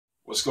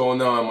What's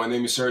going on? My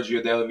name is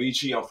Sergio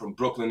Delavici. I'm from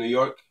Brooklyn, New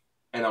York,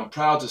 and I'm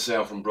proud to say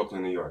I'm from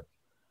Brooklyn, New York.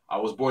 I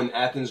was born in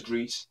Athens,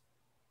 Greece,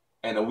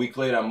 and a week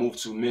later I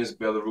moved to Minsk,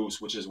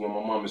 Belarus, which is where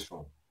my mom is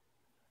from.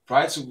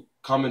 Prior to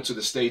coming to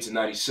the States in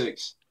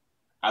 '96,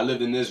 I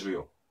lived in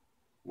Israel,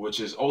 which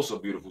is also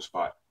a beautiful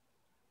spot,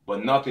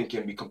 but nothing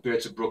can be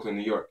compared to Brooklyn,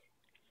 New York.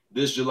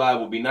 This July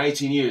will be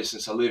 19 years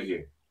since I live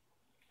here.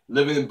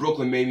 Living in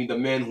Brooklyn made me the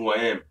man who I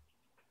am.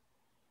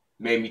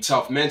 Made me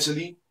tough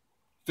mentally,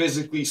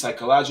 physically,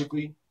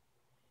 psychologically,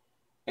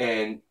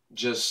 and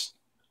just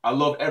I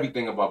love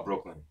everything about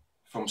Brooklyn,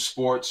 from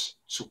sports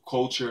to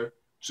culture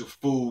to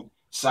food,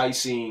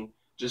 sightseeing,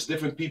 just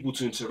different people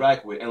to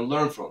interact with and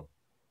learn from.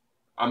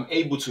 I'm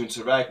able to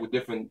interact with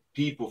different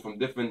people from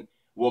different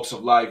walks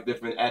of life,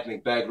 different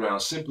ethnic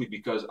backgrounds, simply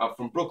because I'm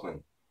from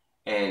Brooklyn,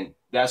 and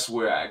that's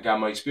where I got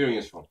my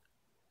experience from.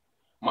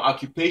 My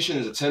occupation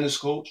is a tennis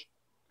coach.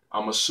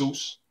 I'm a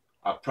masseuse.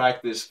 I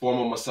practice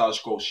formal massage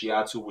called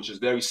shiatsu, which is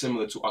very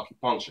similar to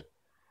acupuncture.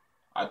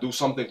 I do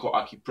something called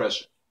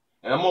acupressure.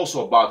 And I'm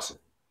also a boxer.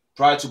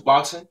 Prior to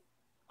boxing,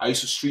 I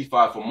used to street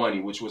fight for money,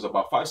 which was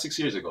about 5, 6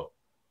 years ago.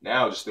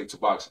 Now I just stick to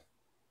boxing.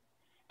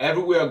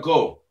 Everywhere I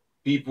go,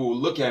 people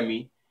look at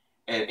me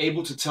and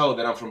able to tell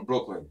that I'm from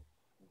Brooklyn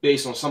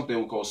based on something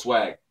we call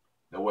swag.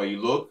 The way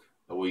you look,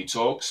 the way you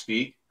talk,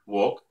 speak,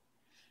 walk.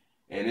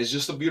 And it's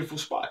just a beautiful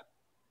spot.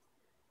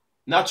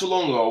 Not too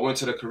long ago, I went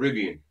to the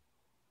Caribbean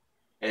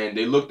and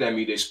they looked at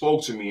me, they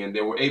spoke to me, and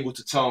they were able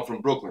to tell I'm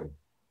from Brooklyn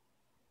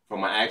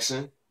from my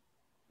accent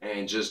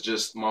and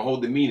just my whole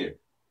demeanor.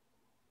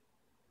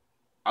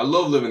 I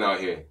love living out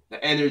here.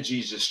 The energy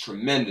is just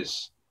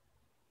tremendous.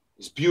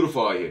 It's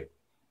beautiful out here.